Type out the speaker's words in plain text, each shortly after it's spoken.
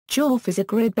Georef is a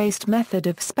grid-based method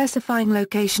of specifying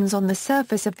locations on the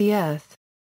surface of the Earth.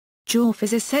 Georef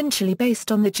is essentially based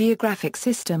on the geographic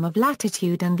system of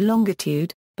latitude and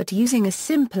longitude, but using a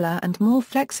simpler and more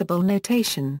flexible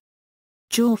notation.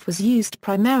 Georef was used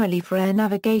primarily for air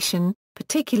navigation,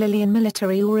 particularly in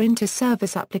military or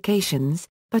inter-service applications,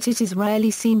 but it is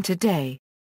rarely seen today.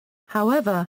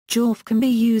 However, Georef can be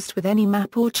used with any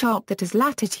map or chart that has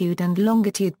latitude and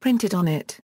longitude printed on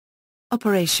it.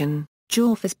 Operation: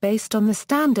 Georef is based on the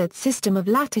standard system of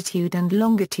latitude and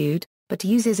longitude, but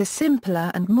uses a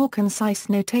simpler and more concise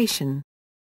notation.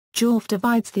 Georef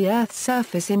divides the Earth's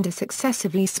surface into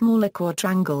successively smaller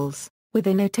quadrangles, with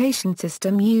a notation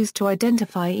system used to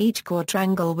identify each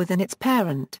quadrangle within its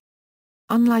parent.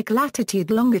 Unlike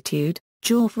latitude-longitude,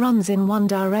 Georef runs in one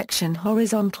direction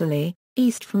horizontally,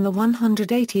 east from the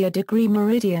 180-degree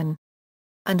meridian,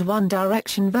 and one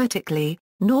direction vertically,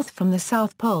 north from the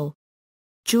South Pole.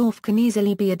 Georef can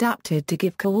easily be adapted to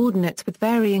give coordinates with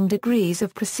varying degrees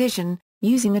of precision,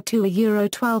 using a 2 Euro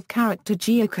 12-character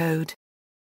geocode.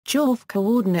 Georef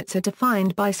coordinates are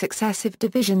defined by successive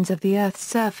divisions of the Earth's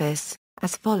surface,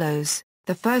 as follows.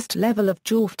 The first level of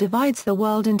Georef divides the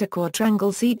world into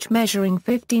quadrangles each measuring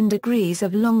 15 degrees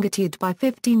of longitude by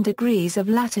 15 degrees of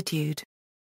latitude.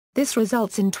 This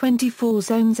results in 24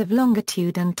 zones of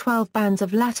longitude and 12 bands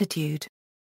of latitude.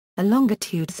 A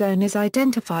longitude zone is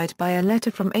identified by a letter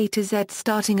from A to Z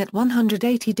starting at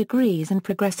 180 degrees and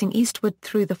progressing eastward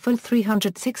through the full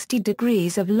 360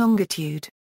 degrees of longitude.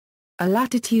 A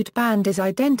latitude band is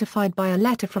identified by a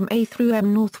letter from A through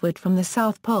M northward from the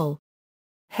South Pole.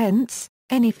 Hence,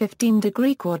 any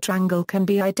 15-degree quadrangle can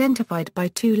be identified by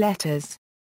two letters.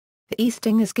 The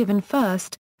easting is given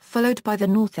first, followed by the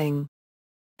northing.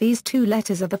 These two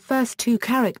letters are the first two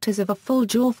characters of a full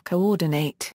Georef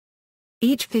coordinate.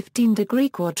 Each 15-degree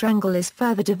quadrangle is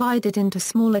further divided into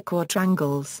smaller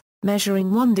quadrangles,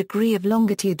 measuring 1 degree of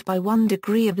longitude by 1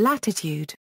 degree of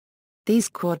latitude. These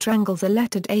quadrangles are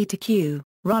lettered A to Q,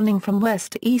 running from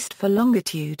west to east for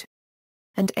longitude,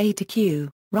 and A to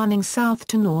Q, running south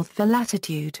to north for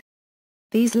latitude.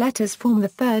 These letters form the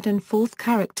third and fourth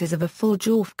characters of a full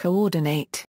Georef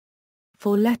coordinate.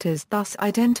 4 letters thus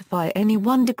identify any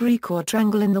 1-degree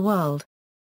quadrangle in the world.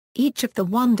 Each of the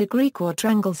 1-degree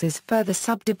quadrangles is further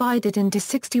subdivided into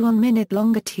 61-minute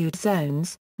longitude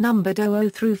zones, numbered 00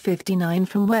 through 59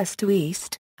 from west to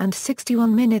east, and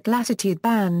 61-minute latitude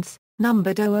bands,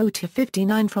 numbered 00 to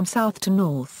 59 from south to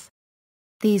north.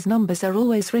 These numbers are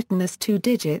always written as 2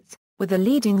 digits, with a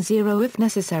leading 0 if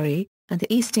necessary, and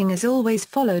the easting is always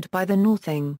followed by the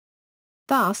northing.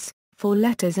 Thus, 4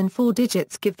 letters and 4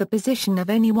 digits give the position of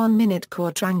any 1-minute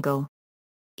quadrangle.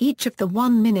 Each of the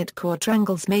 1-minute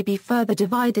quadrangles may be further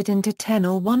divided into 10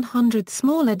 or 100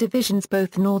 smaller divisions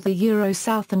both north Euro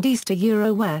south and east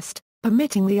Euro west,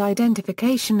 permitting the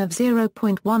identification of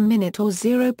 0.1 minute or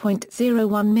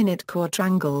 0.01 minute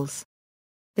quadrangles.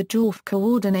 The Georef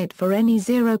coordinate for any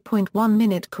 0.1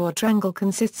 minute quadrangle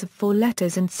consists of 4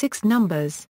 letters and 6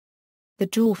 numbers. The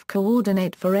Georef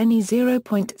coordinate for any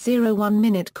 0.01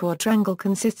 minute quadrangle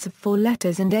consists of 4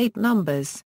 letters and 8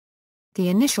 numbers. The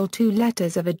initial 2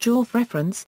 letters of a Georef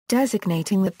reference,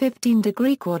 designating the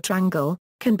 15-degree quadrangle,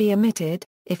 can be omitted,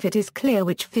 if it is clear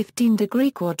which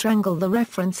 15-degree quadrangle the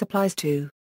reference applies to.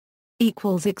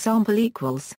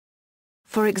 Example.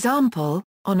 For example,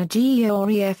 on a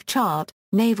GEOREF chart,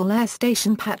 Naval Air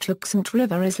Station Patuxent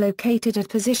River is located at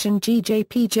position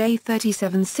GJPJ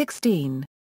 3716.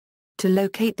 To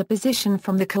locate the position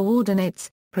from the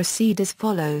coordinates, proceed as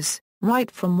follows.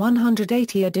 Write from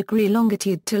 180°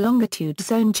 longitude to longitude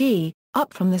zone G,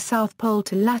 up from the South Pole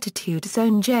to latitude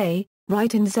zone J,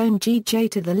 write in zone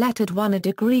GJ to the lettered 1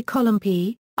 degree column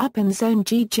P, up in zone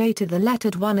GJ to the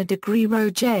lettered 1 degree row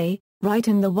J, write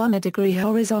in the 1 degree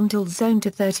horizontal zone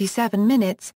to 37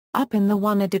 minutes, up in the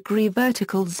 1 degree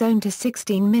vertical zone to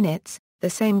 16 minutes, the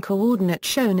same coordinate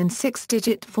shown in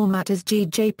 6-digit format as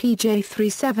GJPJ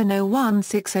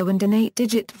 370160 and in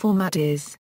 8-digit format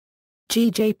is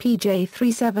GJPJ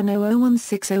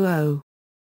 37001600.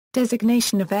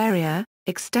 Designation of area.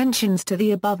 Extensions to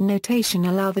the above notation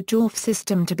allow the Georef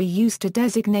system to be used to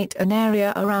designate an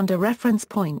area around a reference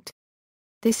point.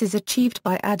 This is achieved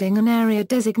by adding an area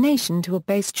designation to a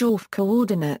base Georef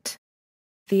coordinate.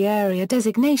 The area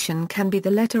designation can be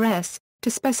the letter S, to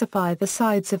specify the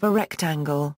sides of a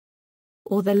rectangle,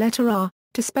 or the letter R,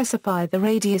 to specify the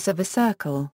radius of a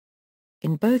circle.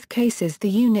 In both cases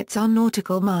the units are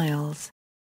nautical miles.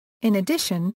 In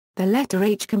addition, the letter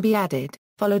H can be added,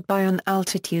 followed by an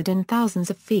altitude in thousands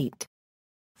of feet.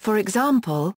 For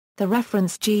example, the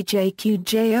reference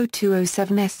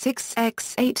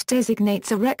GJQJ0207S6X8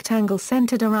 designates a rectangle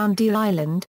centered around Deal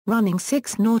Island, running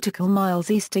 6 nautical miles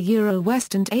east to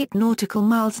Euro-west and 8 nautical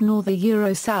miles north to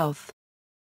Euro-south.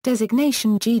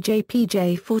 Designation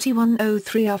GJPJ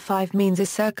 4103R5 means a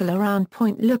circle around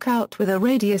Point Lookout with a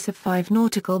radius of 5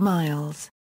 nautical miles.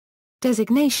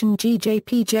 Designation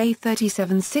GJPJ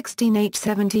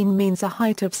 3716H17 means a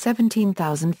height of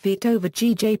 17,000 feet over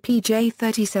GJPJ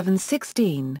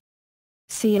 3716.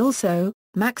 See also,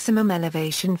 maximum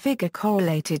elevation figure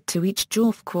correlated to each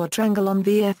Georef quadrangle on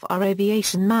VFR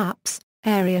aviation maps,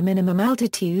 area minimum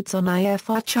altitudes on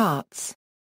IFR charts.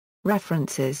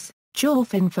 References: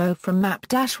 Georef info from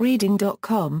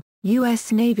map-reading.com,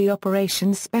 U.S. Navy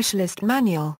Operations Specialist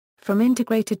Manual, from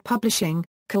Integrated Publishing,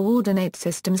 Coordinate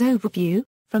Systems Overview,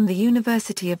 from the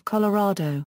University of Colorado.